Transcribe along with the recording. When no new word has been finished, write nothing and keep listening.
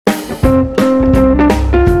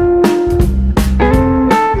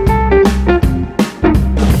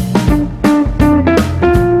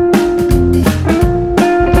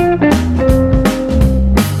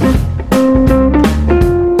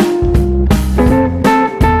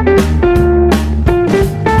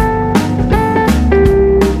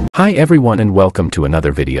Hi everyone and welcome to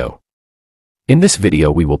another video. In this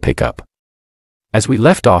video we will pick up as we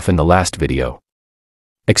left off in the last video,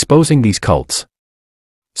 exposing these cults,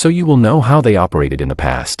 so you will know how they operated in the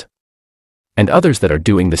past, and others that are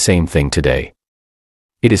doing the same thing today.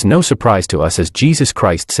 It is no surprise to us as Jesus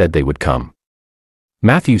Christ said they would come.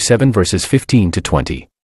 Matthew 7 verses 15 to 20.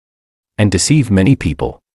 And deceive many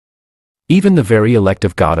people, even the very elect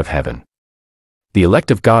of God of heaven. The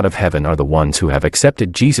elect of God of heaven are the ones who have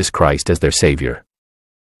accepted Jesus Christ as their Savior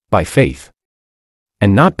by faith,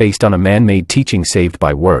 and not based on a man-made teaching saved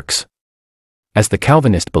by works, as the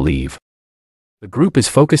Calvinists believe. The group is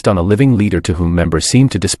focused on a living leader to whom members seem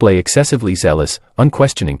to display excessively zealous,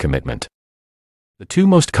 unquestioning commitment. The two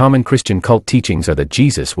most common Christian cult teachings are that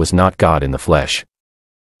Jesus was not God in the flesh,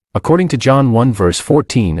 according to John 1 verse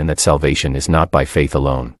 14, and that salvation is not by faith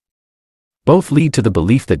alone. Both lead to the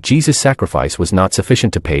belief that Jesus' sacrifice was not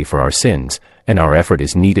sufficient to pay for our sins, and our effort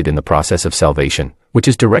is needed in the process of salvation, which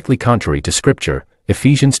is directly contrary to Scripture,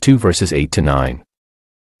 Ephesians 2 verses 8 to 9.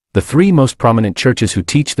 The three most prominent churches who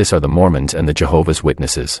teach this are the Mormons and the Jehovah's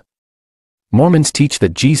Witnesses. Mormons teach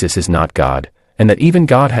that Jesus is not God, and that even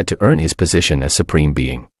God had to earn his position as supreme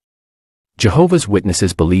being. Jehovah's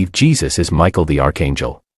Witnesses believe Jesus is Michael the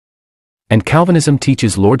Archangel. And Calvinism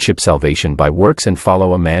teaches lordship salvation by works and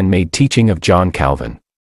follow a man-made teaching of John Calvin.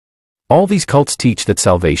 All these cults teach that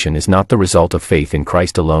salvation is not the result of faith in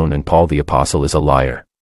Christ alone, and Paul the Apostle is a liar.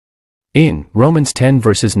 In Romans 10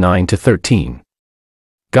 verses 9 to 13,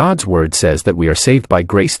 God's word says that we are saved by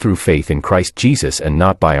grace through faith in Christ Jesus and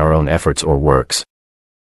not by our own efforts or works.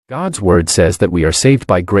 God's word says that we are saved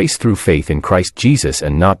by grace through faith in Christ Jesus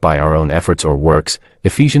and not by our own efforts or works,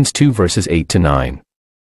 Ephesians 2 verses 8 to 9.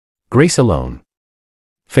 Grace alone.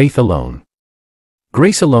 Faith alone.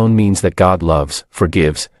 Grace alone means that God loves,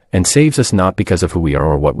 forgives, and saves us not because of who we are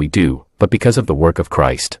or what we do, but because of the work of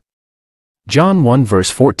Christ. John 1 verse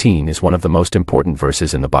 14 is one of the most important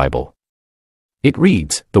verses in the Bible. It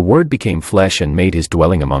reads, "The Word became flesh and made his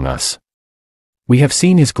dwelling among us. We have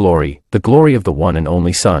seen his glory, the glory of the one and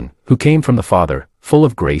only Son, who came from the Father, full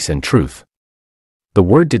of grace and truth." The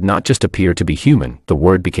Word did not just appear to be human, the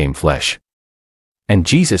Word became flesh. And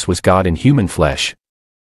Jesus was God in human flesh.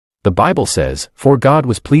 The Bible says, "For God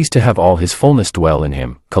was pleased to have all his fullness dwell in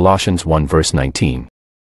him," Colossians 1 verse 19.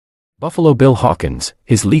 Buffalo Bill Hawkins,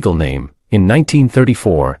 his legal name, in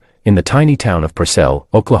 1934, in the tiny town of Purcell,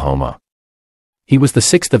 Oklahoma. He was the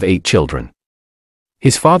sixth of 8 children.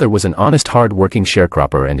 His father was an honest, hard-working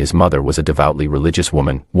sharecropper and his mother was a devoutly religious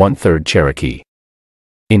woman, 1/3 Cherokee.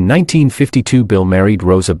 In 1952 Bill married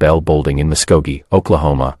Rosa Bell Bolding in Muskogee,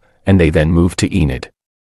 Oklahoma, and they then moved to Enid.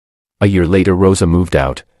 A year later Rosa moved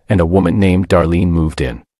out, and a woman named Darlene moved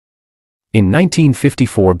in. In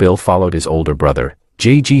 1954 Bill followed his older brother,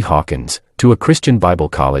 J.G. Hawkins, to a Christian Bible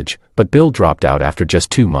college, but Bill dropped out after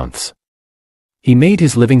just 2 months. He made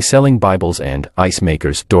his living selling Bibles and ice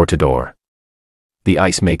makers door to door. The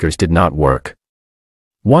ice makers did not work.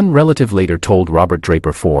 One relative later told Robert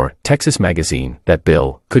Draper for Texas Magazine that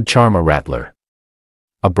Bill could charm a rattler.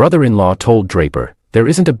 A brother-in-law told Draper, "There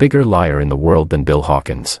isn't a bigger liar in the world than Bill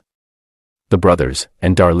Hawkins." The brothers,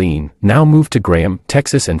 and Darlene, now moved to Graham,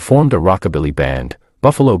 Texas and formed a rockabilly band,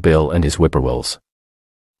 Buffalo Bill and his Whippoorwills.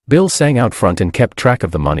 Bill sang out front and kept track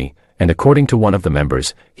of the money, and according to one of the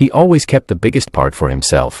members, he always kept the biggest part for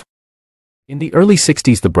himself. In the early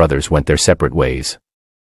 60s the brothers went their separate ways.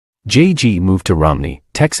 J.G. moved to Romney,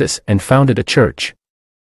 Texas and founded a church.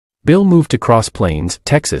 Bill moved to Cross Plains,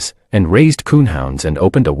 Texas, and raised coonhounds and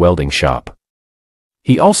opened a welding shop.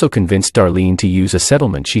 He also convinced Darlene to use a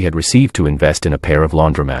settlement she had received to invest in a pair of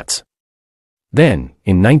laundromats. Then,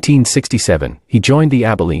 in 1967, he joined the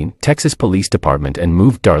Abilene, Texas Police Department and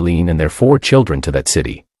moved Darlene and their 4 children to that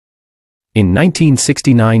city. In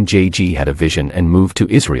 1969 J.G. had a vision and moved to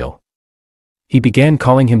Israel. He began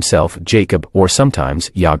calling himself Jacob or sometimes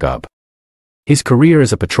Yagub. His career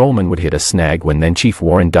as a patrolman would hit a snag when then-Chief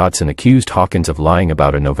Warren Dodson accused Hawkins of lying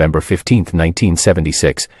about a November 15,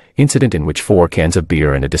 1976, incident in which 4 cans of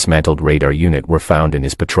beer and a dismantled radar unit were found in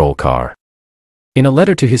his patrol car. In a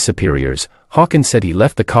letter to his superiors, Hawkins said he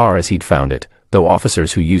left the car as he'd found it, though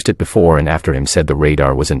officers who used it before and after him said the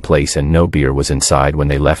radar was in place and no beer was inside when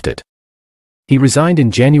they left it. He resigned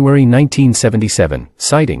in January 1977,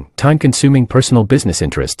 citing time-consuming personal business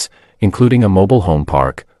interests, including a mobile home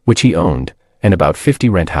park, which he owned, and about 50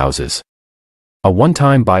 rent houses. A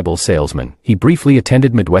one-time Bible salesman, he briefly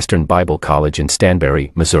attended Midwestern Bible College in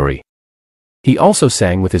Stanberry, Missouri. He also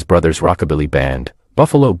sang with his brother's rockabilly band,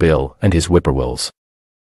 Buffalo Bill and his Whippoorwills.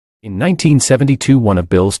 In 1972, one of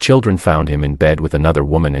Bill's children found him in bed with another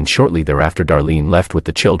woman, and shortly thereafter Darlene left with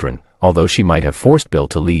the children. Although she might have forced Bill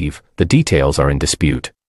to leave, the details are in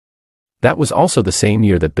dispute. That was also the same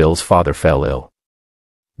year that Bill's father fell ill.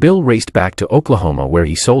 Bill raced back to Oklahoma, where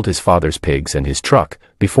he sold his father's pigs and his truck,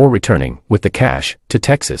 before returning, with the cash, to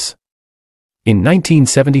Texas. In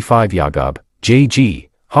 1975, Yagob J.G.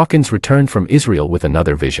 Hawkins returned from Israel with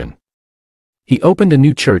another vision. He opened a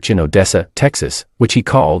new church in Odessa, Texas, which he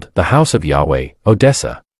called the House of Yahweh,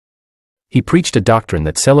 Odessa. He preached a doctrine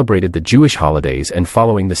that celebrated the Jewish holidays and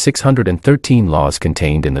following the 613 laws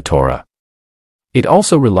contained in the Torah. It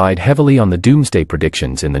also relied heavily on the doomsday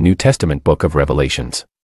predictions in the New Testament book of Revelations.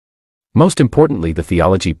 Most importantly, the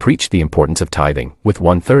theology preached the importance of tithing, with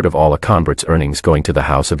 1/3 of all a convert's earnings going to the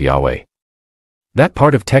house of Yahweh. That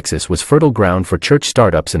part of Texas was fertile ground for church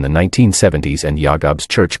startups in the 1970s, and Yagob's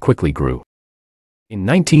church quickly grew. In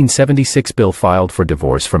 1976, Bill filed for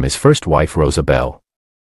divorce from his first wife, Rosa Bell.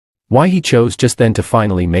 Why he chose just then to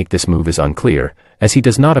finally make this move is unclear, as he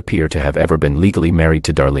does not appear to have ever been legally married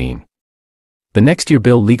to Darlene. The next year,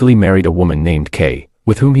 Bill legally married a woman named Kay,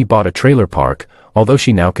 with whom he bought a trailer park, although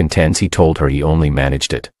she now contends he told her he only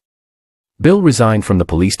managed it. Bill resigned from the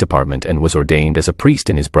police department and was ordained as a priest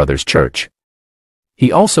in his brother's church. He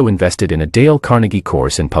also invested in a Dale Carnegie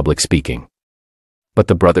course in public speaking. But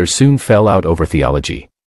the brothers soon fell out over theology.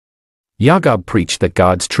 Yagob preached that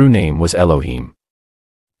God's true name was Elohim.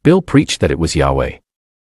 Bill preached that it was Yahweh.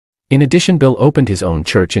 In addition, Bill opened his own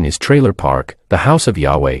church in his trailer park, the House of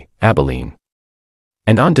Yahweh, Abilene.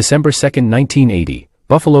 And on December 2, 1980,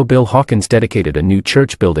 Buffalo Bill Hawkins dedicated a new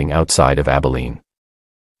church building outside of Abilene.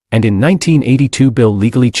 And in 1982, Bill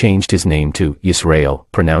legally changed his name to Yisrael,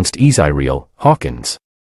 pronounced Yisrael, Hawkins.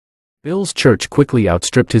 Bill's church quickly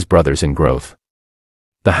outstripped his brothers in growth.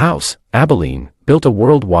 The House, Abilene, built a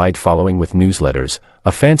worldwide following with newsletters,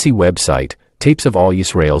 a fancy website, tapes of all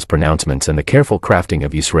Yisrael's pronouncements, and the careful crafting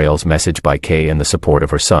of Yisrael's message by Kay and the support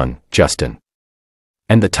of her son, Justin.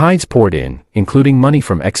 And the tithes poured in, including money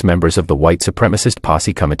from ex-members of the white supremacist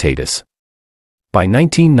posse Comitatus. By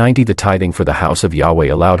 1990, the tithing for the House of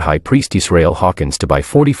Yahweh allowed High Priest Yisrael Hawkins to buy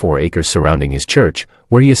 44 acres surrounding his church,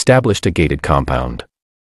 where he established a gated compound.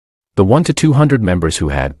 The 1 to 200 members who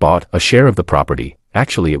had bought a share of the property,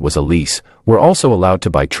 actually it was a lease, were also allowed to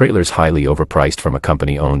buy trailers highly overpriced from a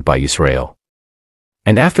company owned by Yisrael.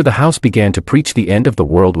 And after the house began to preach the end of the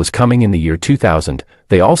world was coming in the year 2000,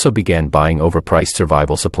 they also began buying overpriced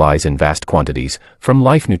survival supplies in vast quantities, from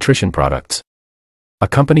Life Nutrition Products, a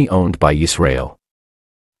company owned by Yisrael.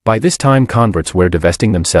 By this time, converts were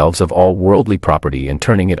divesting themselves of all worldly property and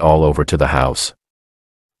turning it all over to the house.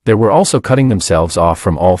 They were also cutting themselves off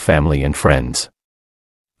from all family and friends.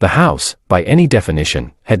 The house, by any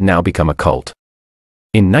definition, had now become a cult.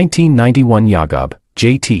 In 1991, Yagob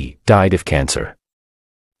J.T. died of cancer.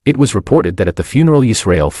 It was reported that at the funeral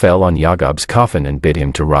Yisrael fell on Yagob's coffin and bid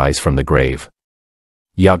him to rise from the grave.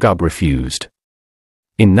 Yagob refused.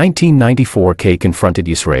 In 1994, Kay confronted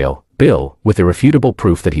Yisrael, Bill, with irrefutable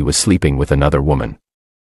proof that he was sleeping with another woman.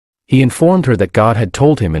 He informed her that God had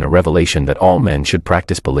told him in a revelation that all men should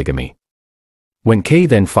practice polygamy. When Kay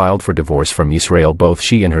then filed for divorce from Yisrael, both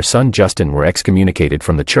she and her son Justin were excommunicated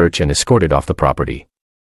from the church and escorted off the property.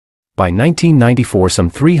 By 1994, some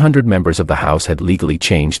 300 members of the house had legally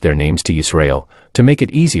changed their names to Yisrael, to make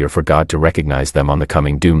it easier for God to recognize them on the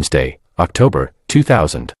coming doomsday, October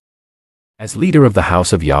 2000. As leader of the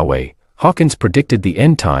House of Yahweh, Hawkins predicted the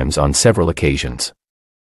end times on several occasions.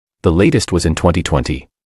 The latest was in 2020.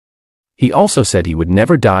 He also said he would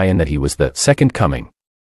never die and that he was the second coming.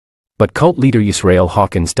 But cult leader Yisrael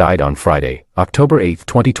Hawkins died on Friday, October 8,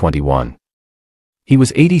 2021. He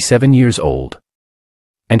was 87 years old.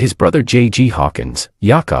 And his brother J.G. Hawkins,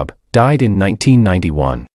 Yagob, died in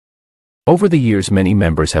 1991. Over the years, many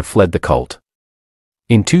members have fled the cult.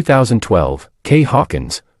 In 2012, Kay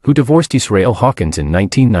Hawkins, who divorced Yisrael Hawkins in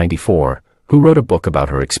 1994, who wrote a book about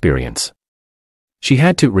her experience. She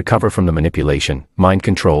had to recover from the manipulation, mind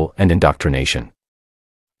control, and indoctrination.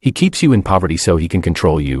 He keeps you in poverty so he can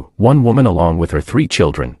control you, one woman along with her 3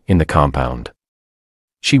 children, in the compound.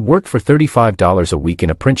 She worked for $35 a week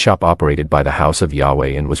in a print shop operated by the House of Yahweh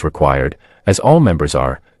and was required, as all members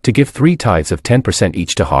are, to give 3 tithes of 10%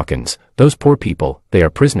 each to Hawkins. Those poor people, they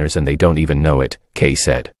are prisoners and they don't even know it, Kay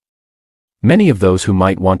said. Many of those who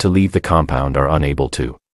might want to leave the compound are unable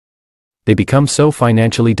to. They become so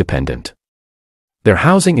financially dependent. Their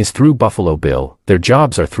housing is through Buffalo Bill, their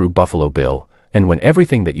jobs are through Buffalo Bill, and when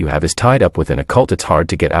everything that you have is tied up within a cult, it's hard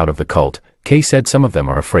to get out of the cult. Kay said some of them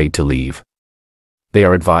are afraid to leave. They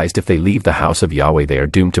are advised if they leave the House of Yahweh they are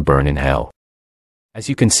doomed to burn in hell. As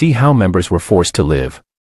you can see how members were forced to live.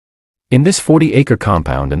 in this 40-acre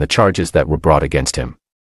compound and the charges that were brought against him.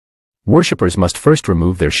 Worshippers must first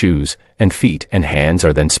remove their shoes, and feet and hands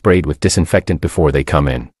are then sprayed with disinfectant before they come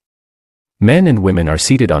in. Men and women are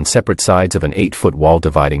seated on separate sides of an 8-foot wall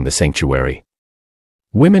dividing the sanctuary.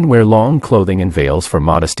 Women wear long clothing and veils for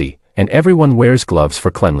modesty, and everyone wears gloves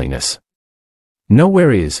for cleanliness.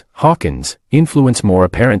 Nowhere is Hawkins' influence more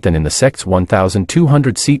apparent than in the sect's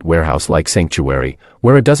 1,200-seat warehouse-like sanctuary,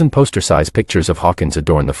 where a dozen poster-size pictures of Hawkins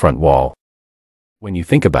adorn the front wall. When you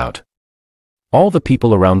think about all the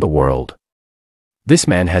people around the world this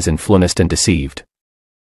man has influenced and deceived,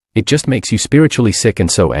 it just makes you spiritually sick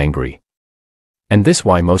and so angry. And this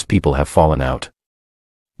why most people have fallen out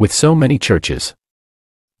with so many churches,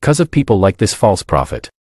 'cause of people like this false prophet.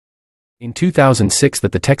 In 2006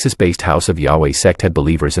 the Texas-based House of Yahweh sect had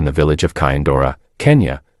believers in the village of Kyandora,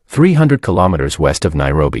 Kenya, 300 kilometers west of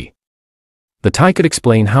Nairobi. The tie could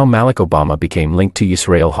explain how Malik Obama became linked to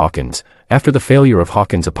Yisrael Hawkins, after the failure of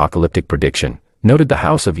Hawkins' apocalyptic prediction, noted the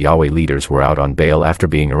House of Yahweh leaders were out on bail after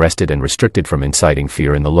being arrested and restricted from inciting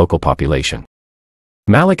fear in the local population.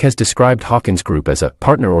 Malik has described Hawkins' group as a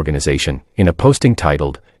partner organization in a posting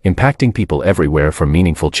titled, "Impacting People Everywhere for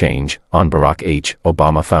Meaningful Change," on Barack H.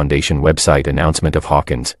 Obama Foundation website. Announcement of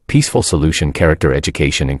Hawkins' Peaceful Solution Character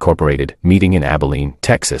Education Incorporated meeting in Abilene,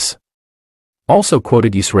 Texas. Also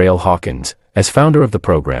quoted Yisrael Hawkins, as founder of the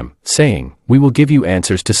program, saying, "We will give you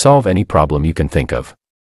answers to solve any problem you can think of.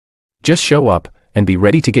 Just show up, and be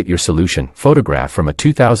ready to get your solution." Photograph from a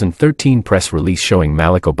 2013 press release showing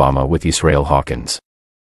Malik Obama with Yisrael Hawkins.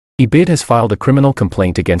 Ibid has filed a criminal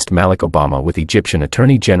complaint against Malik Obama with Egyptian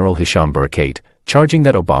Attorney General Hisham Barakat, charging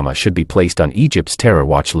that Obama should be placed on Egypt's terror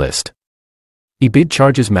watch list. Ibid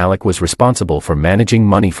charges Malik was responsible for managing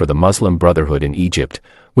money for the Muslim Brotherhood in Egypt,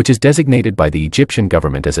 which is designated by the Egyptian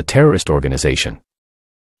government as a terrorist organization.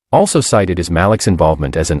 Also cited is Malik's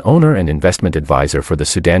involvement as an owner and investment advisor for the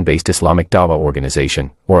Sudan-based Islamic Dawah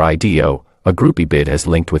Organization, or IDO, a group Ibid has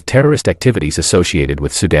linked with terrorist activities associated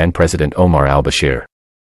with Sudan President Omar al-Bashir.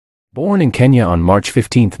 Born in Kenya on March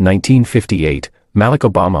 15, 1958, Malik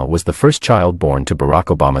Obama was the first child born to Barack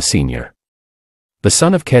Obama Sr. The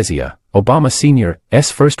son of Kezia, Obama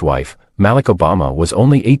Sr.'s first wife, Malik Obama was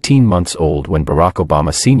only 18 months old when Barack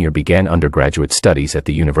Obama Sr. began undergraduate studies at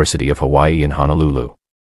the University of Hawaii in Honolulu.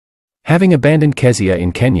 Having abandoned Kezia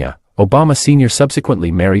in Kenya, Obama Sr.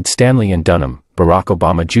 subsequently married Stanley Ann Dunham, Barack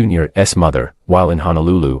Obama Jr.'s mother, while in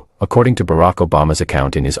Honolulu, according to Barack Obama's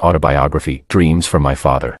account in his autobiography, Dreams from My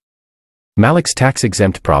Father. Malik's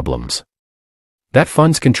tax-exempt problems. That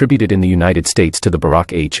funds contributed in the United States to the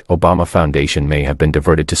Barack H. Obama Foundation may have been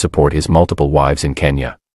diverted to support his multiple wives in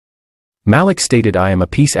Kenya. Malik stated, "I am a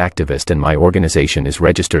peace activist and my organization is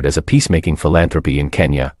registered as a peacemaking philanthropy in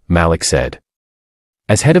Kenya," Malik said.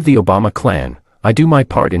 "As head of the Obama clan, I do my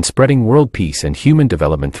part in spreading world peace and human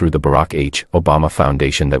development through the Barack H. Obama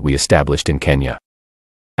Foundation that we established in Kenya."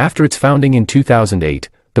 After its founding in 2008,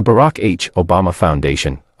 the Barack H. Obama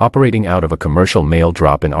Foundation, operating out of a commercial mail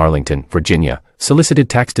drop in Arlington, Virginia, solicited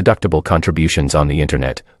tax-deductible contributions on the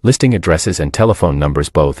internet, listing addresses and telephone numbers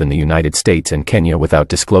both in the United States and Kenya without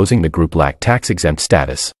disclosing the group lacked tax-exempt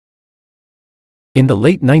status. In the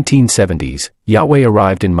late 1970s, Yahweh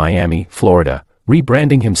arrived in Miami, Florida,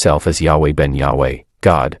 rebranding himself as Yahweh ben Yahweh,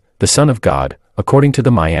 God, the Son of God, according to the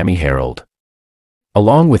Miami Herald.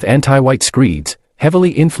 Along with anti-white screeds,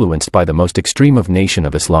 heavily influenced by the most extreme of Nation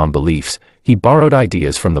of Islam beliefs, he borrowed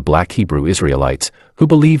ideas from the black Hebrew Israelites, who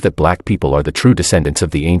believe that black people are the true descendants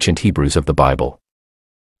of the ancient Hebrews of the Bible.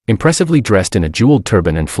 Impressively dressed in a jeweled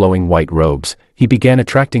turban and flowing white robes, he began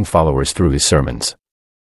attracting followers through his sermons.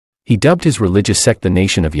 He dubbed his religious sect the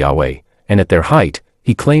Nation of Yahweh, and at their height,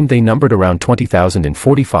 he claimed they numbered around 20,000 in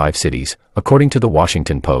 45 cities, according to the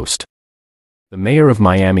Washington Post. The mayor of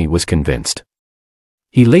Miami was convinced.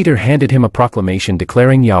 He later handed him a proclamation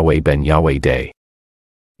declaring Yahweh ben Yahweh Day.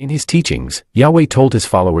 In his teachings, Yahweh told his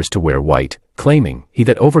followers to wear white, claiming, "He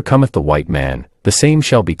that overcometh the white man, the same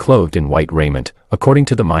shall be clothed in white raiment," according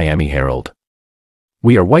to the Miami Herald.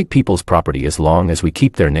 "We are white people's property as long as we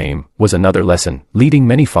keep their name," was another lesson, leading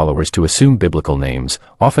many followers to assume biblical names,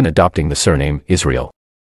 often adopting the surname Israel.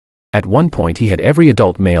 At one point he had every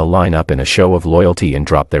adult male line up in a show of loyalty and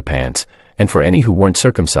drop their pants, and for any who weren't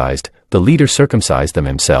circumcised, the leader circumcised them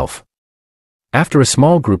himself. After a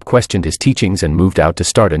small group questioned his teachings and moved out to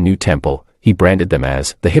start a new temple, he branded them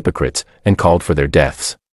as the hypocrites and called for their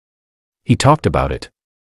deaths. He talked about it.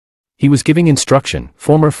 He was giving instruction,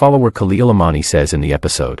 former follower Khalil Amani says in the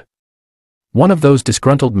episode. One of those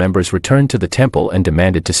disgruntled members returned to the temple and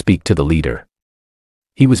demanded to speak to the leader.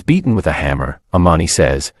 He was beaten with a hammer, Amani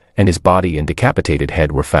says, and his body and decapitated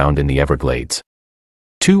head were found in the Everglades.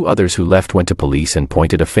 2 others who left went to police and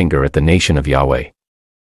pointed a finger at the nation of Yahweh.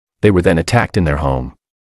 They were then attacked in their home.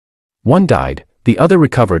 1 died, the other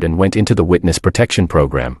recovered and went into the witness protection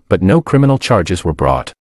program, but no criminal charges were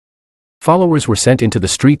brought. Followers were sent into the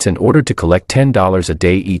streets and ordered to collect $10 a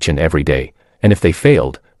day each and every day, and if they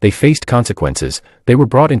failed, they faced consequences. They were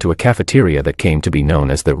brought into a cafeteria that came to be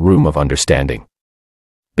known as the Room of Understanding.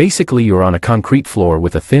 Basically, you're on a concrete floor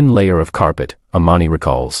with a thin layer of carpet, Amani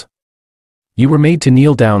recalls. You were made to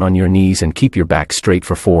kneel down on your knees and keep your back straight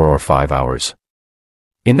for 4 or 5 hours.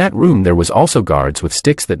 In that room there was also guards with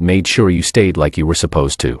sticks that made sure you stayed like you were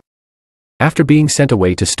supposed to. After being sent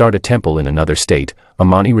away to start a temple in another state,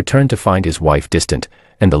 Amani returned to find his wife distant,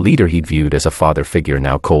 and the leader he'd viewed as a father figure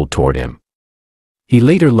now cold toward him. He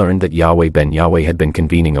later learned that Yahweh ben Yahweh had been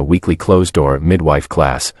convening a weekly closed-door midwife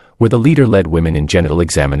class, where the leader led women in genital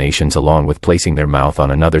examinations along with placing their mouth on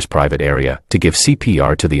another's private area to give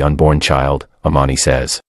CPR to the unborn child, Amani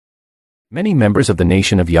says. Many members of the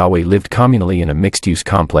Nation of Yahweh lived communally in a mixed-use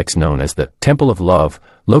complex known as the Temple of Love,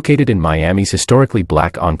 located in Miami's historically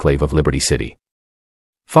black enclave of Liberty City.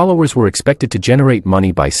 Followers were expected to generate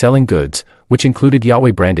money by selling goods, which included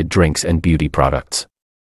Yahweh-branded drinks and beauty products.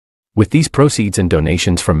 With these proceeds and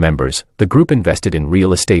donations from members, the group invested in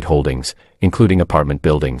real estate holdings, including apartment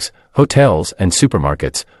buildings, hotels, and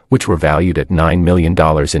supermarkets, which were valued at $9 million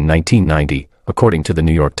in 1990, according to the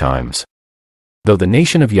New York Times. Though the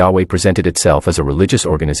Nation of Yahweh presented itself as a religious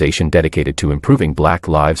organization dedicated to improving black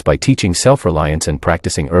lives by teaching self-reliance and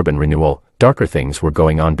practicing urban renewal, darker things were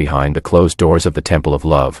going on behind the closed doors of the Temple of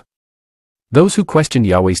Love. Those who questioned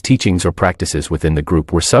Yahweh's teachings or practices within the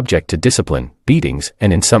group were subject to discipline, beatings,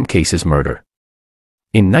 and in some cases murder.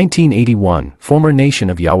 In 1981, former Nation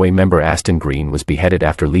of Yahweh member Aston Green was beheaded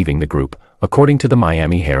after leaving the group, according to the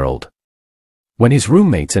Miami Herald. When his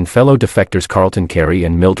roommates and fellow defectors Carlton Carey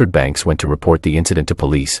and Mildred Banks went to report the incident to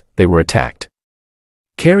police, they were attacked.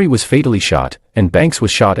 Carey was fatally shot, and Banks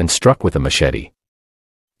was shot and struck with a machete.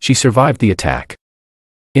 She survived the attack.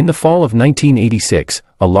 In the fall of 1986,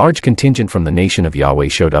 a large contingent from the Nation of Yahweh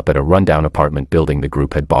showed up at a rundown apartment building the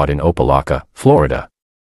group had bought in Opelika, Florida.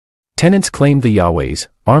 Tenants claimed the Yahwehs,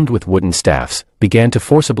 armed with wooden staffs, began to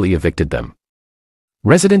forcibly evicted them.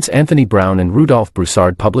 Residents Anthony Brown and Rudolph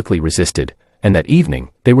Broussard publicly resisted, and that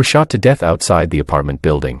evening, they were shot to death outside the apartment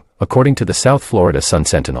building, according to the South Florida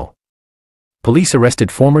Sun-Sentinel. Police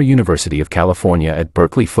arrested former University of California at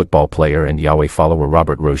Berkeley football player and Yahweh follower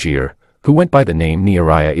Robert Rogier, who went by the name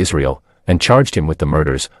Nehariah Israel, and charged him with the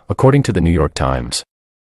murders, according to the New York Times.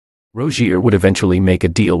 Rogier would eventually make a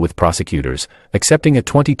deal with prosecutors, accepting a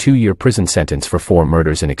 22-year prison sentence for 4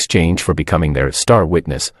 murders in exchange for becoming their star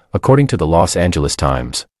witness, according to the Los Angeles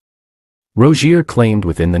Times. Rogier claimed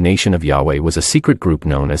within the Nation of Yahweh was a secret group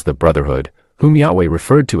known as the Brotherhood, whom Yahweh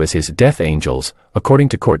referred to as his death angels, according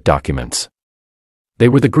to court documents. They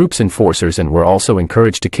were the group's enforcers and were also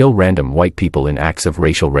encouraged to kill random white people in acts of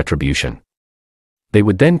racial retribution. They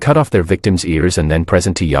would then cut off their victims' ears and then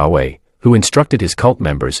present to Yahweh, who instructed his cult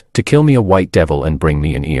members to kill me a white devil and bring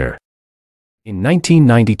me an ear. In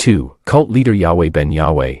 1992, cult leader Yahweh ben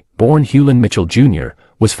Yahweh, born Hewlin Mitchell Jr.,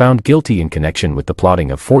 was found guilty in connection with the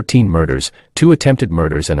plotting of 14 murders, 2 attempted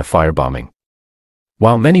murders and a firebombing.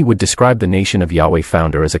 While many would describe the Nation of Yahweh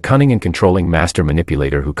founder as a cunning and controlling master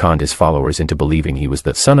manipulator who conned his followers into believing he was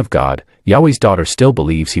the Son of God, Yahweh's daughter still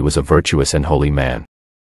believes he was a virtuous and holy man.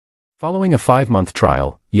 Following a 5-month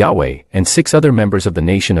trial, Yahweh and 6 other members of the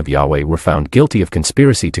Nation of Yahweh were found guilty of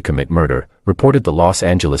conspiracy to commit murder, reported the Los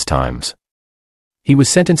Angeles Times. He was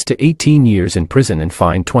sentenced to 18 years in prison and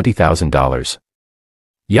fined $20,000.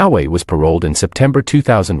 Yahweh was paroled in September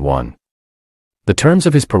 2001. The terms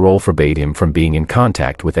of his parole forbade him from being in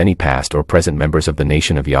contact with any past or present members of the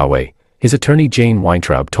Nation of Yahweh, his attorney Jane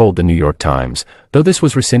Weintraub told the New York Times, though this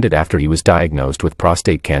was rescinded after he was diagnosed with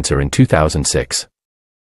prostate cancer in 2006.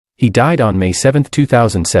 He died on May 7,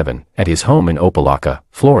 2007, at his home in Opelika,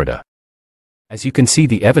 Florida. As you can see,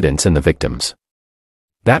 the evidence and the victims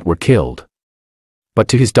that were killed. But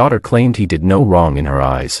to his daughter claimed he did no wrong in her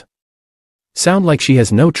eyes. Sound like she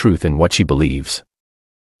has no truth in what she believes.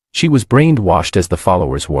 She was brainwashed as the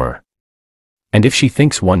followers were. And if she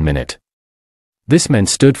thinks 1 minute, this man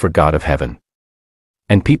stood for God of heaven.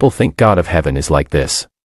 And people think God of heaven is like this.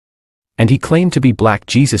 And he claimed to be black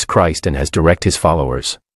Jesus Christ and has direct his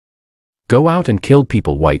followers. Go out and killed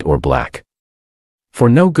people white or black. For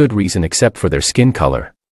no good reason except for their skin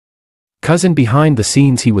color. Cousin behind the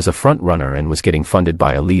scenes he was a front runner and was getting funded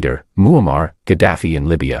by a leader, Muammar Gaddafi in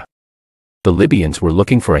Libya. The Libyans were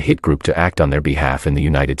looking for a hit group to act on their behalf in the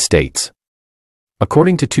United States.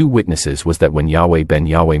 according to two witnesses, was that when Yahweh ben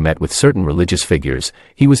Yahweh met with certain religious figures,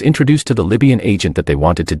 he was introduced to the Libyan agent that they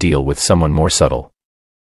wanted to deal with someone more subtle.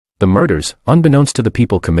 The murders, unbeknownst to the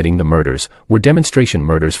people committing the murders, were demonstration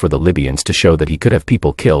murders for the Libyans to show that he could have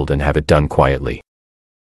people killed and have it done quietly.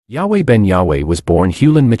 Yahweh ben Yahweh was born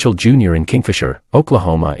Hewlin Mitchell Jr. in Kingfisher,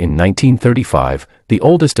 Oklahoma in 1935, the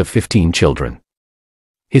oldest of 15 children.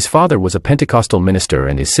 His father was a Pentecostal minister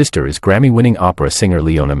and his sister is Grammy-winning opera singer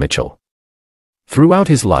Leona Mitchell. Throughout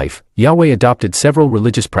his life, Yahweh adopted several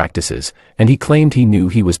religious practices, and he claimed he knew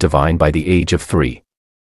he was divine by the age of 3.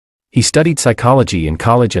 He studied psychology in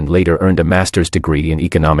college and later earned a master's degree in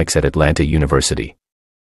economics at Atlanta University.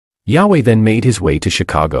 Yahweh then made his way to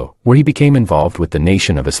Chicago, where he became involved with the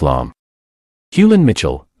Nation of Islam. Hewlin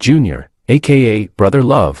Mitchell, Jr., aka Brother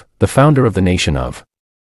Love, the founder of the Nation of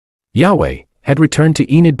Yahweh, had returned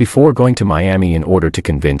to Enid before going to Miami in order to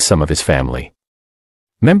convince some of his family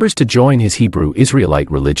members to join his Hebrew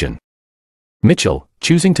Israelite religion. Mitchell,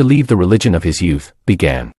 choosing to leave the religion of his youth,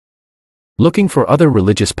 began looking for other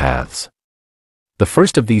religious paths. The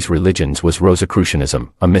first of these religions was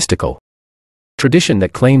Rosicrucianism, a mystical tradition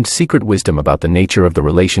that claimed secret wisdom about the nature of the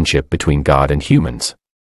relationship between God and humans.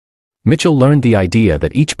 Mitchell learned the idea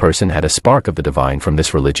that each person had a spark of the divine from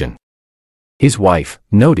this religion. His wife,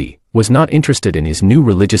 Nodi, was not interested in his new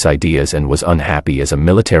religious ideas and was unhappy as a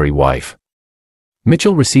military wife.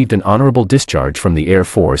 Mitchell received an honorable discharge from the Air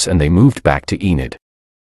Force and they moved back to Enid,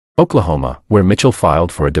 Oklahoma, where Mitchell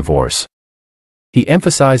filed for a divorce. He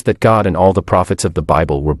emphasized that God and all the prophets of the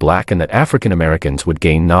Bible were black and that African Americans would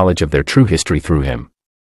gain knowledge of their true history through him.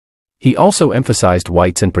 He also emphasized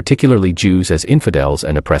whites and particularly Jews as infidels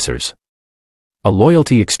and oppressors. A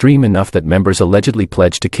loyalty extreme enough that members allegedly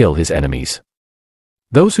pledged to kill his enemies.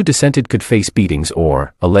 Those who dissented could face beatings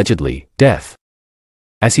or, allegedly, death.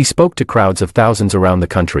 As he spoke to crowds of thousands around the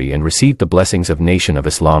country and received the blessings of Nation of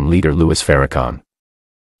Islam leader Louis Farrakhan,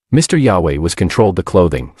 Mr. Yahweh was controlled the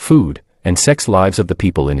clothing, food, and sex lives of the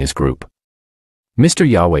people in his group. Mr.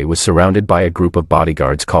 Yahweh was surrounded by a group of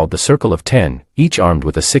bodyguards called the Circle of 10, each armed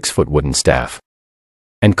with a 6-foot wooden staff,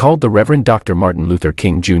 and called the Reverend Dr. Martin Luther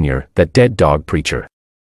King Jr., that dead dog preacher.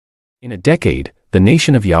 In a decade, the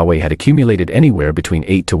Nation of Yahweh had accumulated anywhere between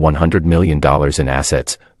 $8 to $100 million in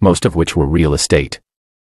assets, most of which were real estate.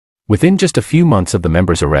 Within just a few months of the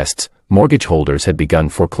members' arrests, mortgage holders had begun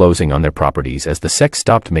foreclosing on their properties as the sect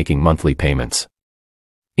stopped making monthly payments.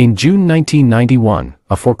 In June 1991,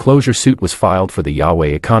 a foreclosure suit was filed for the Yahweh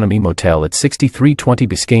Economy Motel at 6320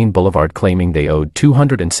 Biscayne Boulevard claiming they owed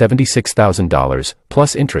 $276,000,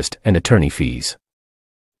 plus interest and attorney fees.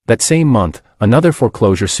 That same month, another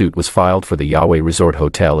foreclosure suit was filed for the Yahweh Resort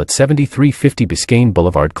Hotel at 7350 Biscayne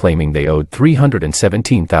Boulevard claiming they owed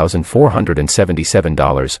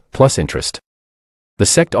 $317,477, plus interest. The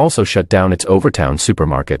sect also shut down its Overtown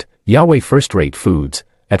supermarket, Yahweh First Rate Foods,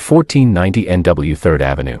 at 1490 NW 3rd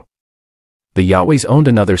Avenue. The Yahwehs owned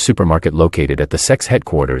another supermarket located at the sect's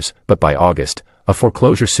headquarters, but by August, a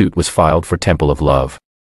foreclosure suit was filed for Temple of Love.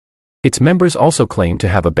 Its members also claim to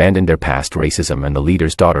have abandoned their past racism, and the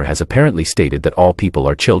leader's daughter has apparently stated that all people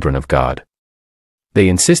are children of God. They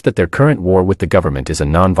insist that their current war with the government is a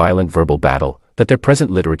nonviolent verbal battle, that their present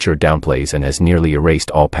literature downplays and has nearly erased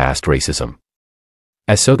all past racism.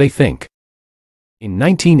 As so they think. In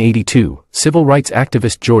 1982, civil rights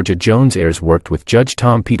activist Georgia Jones Ayers worked with Judge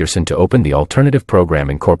Tom Peterson to open the Alternative Program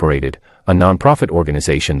Incorporated, a nonprofit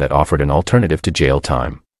organization that offered an alternative to jail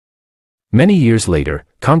time. Many years later,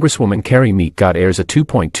 Congresswoman Carrie Meek got Ayers a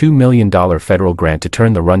 $2.2 million federal grant to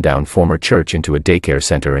turn the rundown former church into a daycare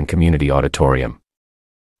center and community auditorium.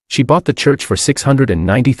 She bought the church for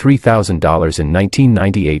 $693,000 in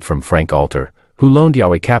 1998 from Frank Alter, who loaned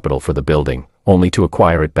Yahweh capital for the building, only to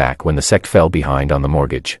acquire it back when the sect fell behind on the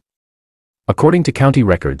mortgage. According to county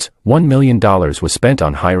records, $1 million was spent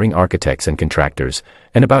on hiring architects and contractors,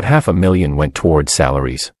 and about $500,000 went towards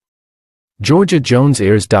salaries. Georgia Jones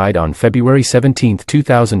Ayers died on February 17,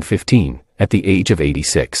 2015, at the age of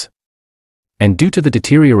 86. And due to the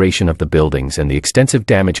deterioration of the buildings and the extensive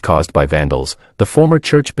damage caused by vandals, the former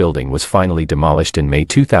church building was finally demolished in May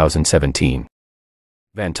 2017.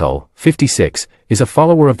 Vantul, 56, is a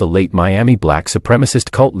follower of the late Miami black supremacist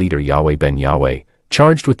cult leader Yahweh ben Yahweh,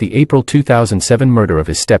 charged with the April 2007 murder of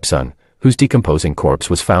his stepson, whose decomposing corpse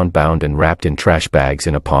was found bound and wrapped in trash bags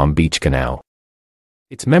in a Palm Beach canal.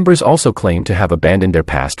 Its members also claim to have abandoned their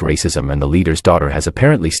past racism, and the leader's daughter has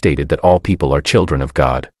apparently stated that all people are children of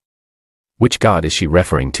God. Which God is she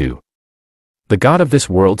referring to? The god of this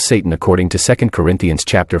world, Satan, according to 2 Corinthians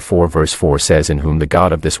chapter 4 verse 4 says, in whom the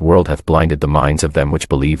god of this world hath blinded the minds of them which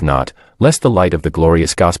believe not, lest the light of the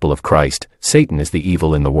glorious gospel of Christ, Satan is the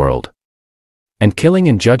evil in the world. And killing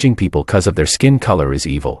and judging people because of their skin color is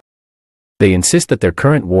evil. They insist that their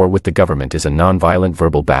current war with the government is a non-violent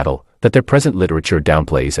verbal battle, that their present literature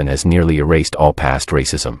downplays and has nearly erased all past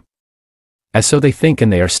racism. As so they think,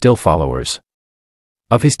 and they are still followers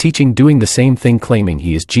of his teaching, doing the same thing, claiming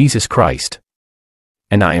he is Jesus Christ.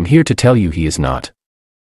 And I am here to tell you he is not.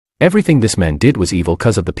 Everything this man did was evil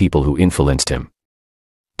because of the people who influenced him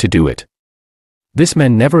to do it. This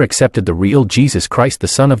man never accepted the real Jesus Christ, the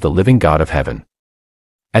Son of the living God of heaven,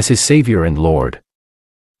 as his Savior and Lord.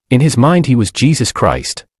 In his mind he was Jesus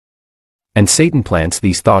Christ. And Satan plants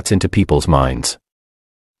these thoughts into people's minds.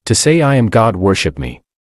 To say I am God, worship me.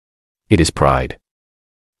 It is pride.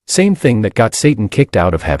 Same thing that got Satan kicked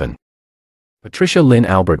out of heaven. Patricia Lynn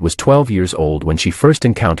Albert was 12 years old when she first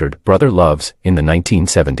encountered Brother Loves in the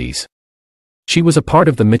 1970s. She was a part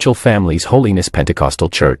of the Mitchell family's Holiness Pentecostal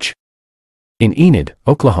Church in Enid,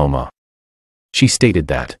 Oklahoma. She stated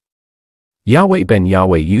that Yahweh ben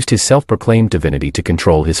Yahweh used his self-proclaimed divinity to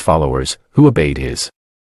control his followers, who obeyed his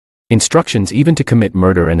instructions even to commit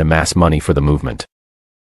murder and amass money for the movement.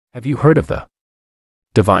 Have you heard of the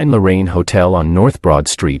Divine Lorraine Hotel on North Broad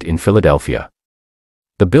Street in Philadelphia?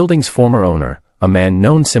 The building's former owner, a man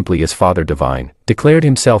known simply as Father Divine, declared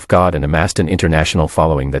himself God and amassed an international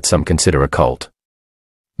following that some consider a cult.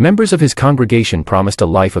 Members of his congregation promised a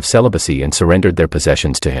life of celibacy and surrendered their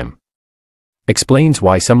possessions to him. Explains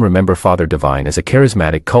why some remember Father Divine as a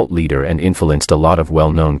charismatic cult leader and influenced a lot of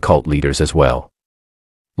well-known cult leaders as well.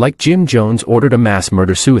 Like Jim Jones ordered a mass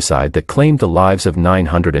murder-suicide that claimed the lives of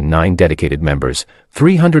 909 dedicated members,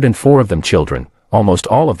 304 of them children. Almost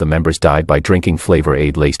all of the members died by drinking Flavor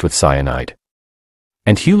Aid laced with cyanide.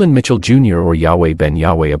 And Hewlin Mitchell Jr. or Yahweh ben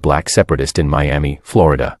Yahweh, a black separatist in Miami,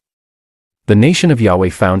 Florida. The Nation of Yahweh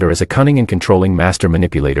founder, as a cunning and controlling master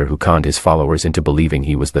manipulator who conned his followers into believing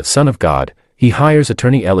he was the Son of God. He hires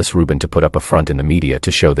attorney Ellis Rubin to put up a front in the media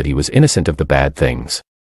to show that he was innocent of the bad things.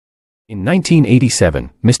 In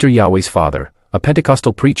 1987, Mr. Yahweh's father, a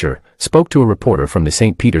Pentecostal preacher, spoke to a reporter from the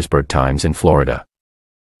St. Petersburg Times in Florida.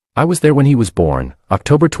 I was there when he was born,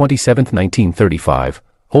 October 27, 1935,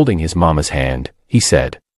 holding his mama's hand, he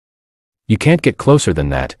said. You can't get closer than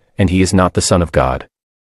that, and he is not the Son of God,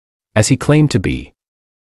 as he claimed to be.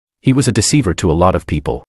 He was a deceiver to a lot of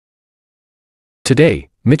people. Today,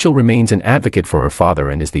 Mitchell remains an advocate for her father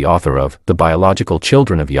and is the author of The Biological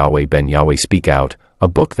Children of Yahweh ben Yahweh Speak Out, a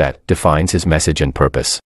book that defines his message and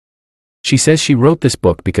purpose. She says she wrote this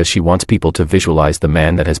book because she wants people to visualize the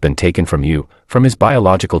man that has been taken from you, from his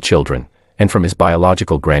biological children, and from his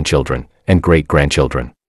biological grandchildren, and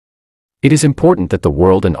great-grandchildren. It is important that the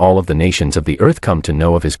world and all of the nations of the earth come to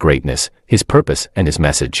know of his greatness, his purpose, and his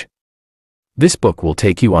message. This book will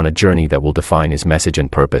take you on a journey that will define his message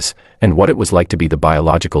and purpose, and what it was like to be the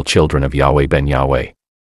biological children of Yahweh ben Yahweh.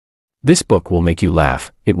 This book will make you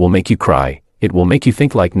laugh, it will make you cry, it will make you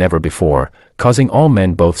think like never before, causing all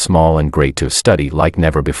men both small and great to study like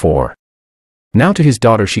never before. Now to his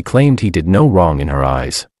daughter she claimed he did no wrong in her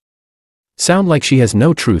eyes. Sound like she has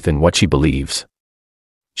no truth in what she believes.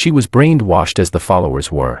 She was brainwashed as the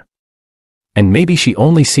followers were. And maybe she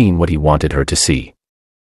only seen what he wanted her to see.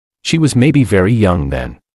 She was maybe very young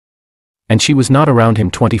then. And she was not around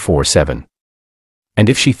him 24/7. And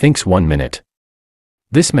if she thinks 1 minute,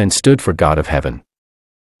 this man stood for God of heaven.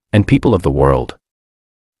 And people of the world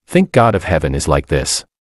think God of heaven is like this.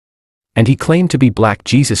 And he claimed to be black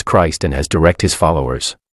Jesus Christ and has direct his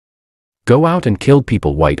followers. Go out and kill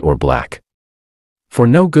people white or black. For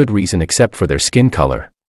no good reason except for their skin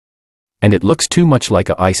color. And it looks too much like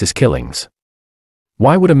a ISIS killings.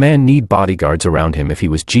 Why would a man need bodyguards around him if he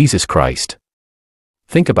was Jesus Christ?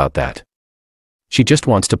 Think about that. She just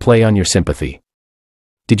wants to play on your sympathy.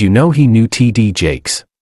 Did you know he knew T.D. Jakes?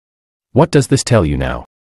 What does this tell you now?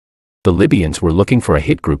 The Libyans were looking for a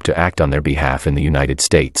hit group to act on their behalf in the United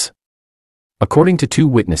States. According to 2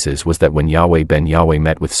 witnesses was that when Yahweh ben Yahweh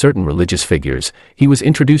met with certain religious figures, he was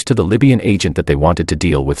introduced to the Libyan agent that they wanted to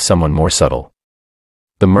deal with someone more subtle.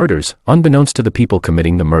 The murders, unbeknownst to the people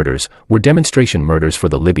committing the murders, were demonstration murders for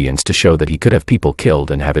the Libyans to show that he could have people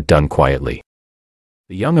killed and have it done quietly.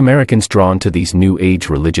 The young Americans drawn to these new age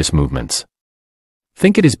religious movements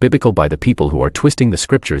think it is biblical by the people who are twisting the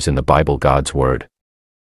scriptures in the Bible, God's word.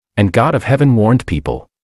 And God of heaven warned people.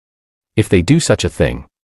 If they do such a thing,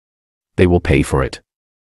 they will pay for it.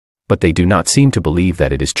 But they do not seem to believe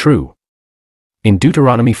that it is true. In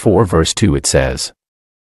Deuteronomy 4 verse 2 it says,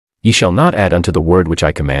 Ye shall not add unto the word which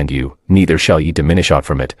I command you, neither shall ye diminish aught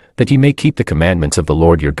from it, that ye may keep the commandments of the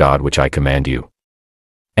Lord your God which I command you.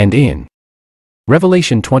 And in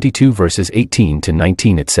Revelation 22 verses 18 to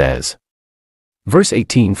 19 it says, Verse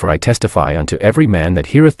 18, For I testify unto every man that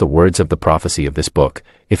heareth the words of the prophecy of this book,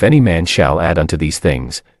 if any man shall add unto these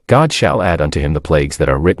things, God shall add unto him the plagues that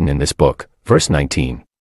are written in this book. Verse 19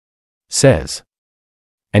 says,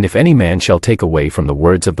 And if any man shall take away from the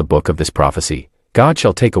words of the book of this prophecy, God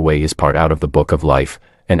shall take away his part out of the book of life,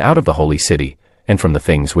 and out of the holy city, and from the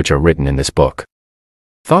things which are written in this book.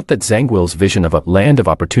 Thought that Zangwill's vision of a land of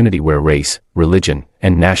opportunity where race, religion,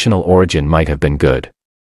 and national origin might have been good.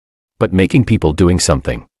 But making people doing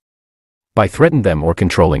something by threatening them or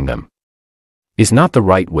controlling them is not the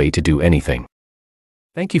right way to do anything.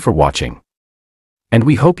 Thank you for watching. And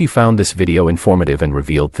we hope you found this video informative and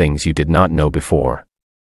revealed things you did not know before.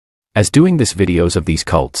 As doing this videos of these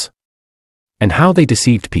cults and how they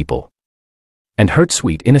deceived people and hurt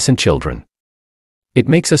sweet innocent children. It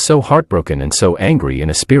makes us so heartbroken and so angry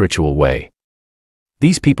in a spiritual way.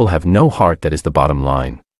 These people have no heart, that is the bottom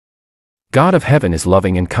line. God of heaven is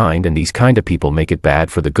loving and kind, and these kind of people make it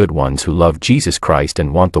bad for the good ones who love Jesus Christ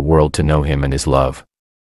and want the world to know him and his love.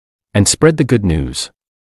 And spread the good news.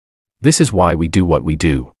 This is why we do what we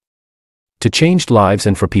do. To change lives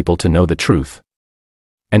and for people to know the truth.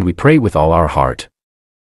 And we pray with all our heart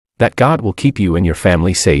that God will keep you and your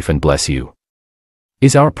family safe and bless you.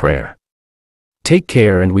 Is our prayer. Take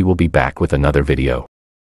care, and we will be back with another video.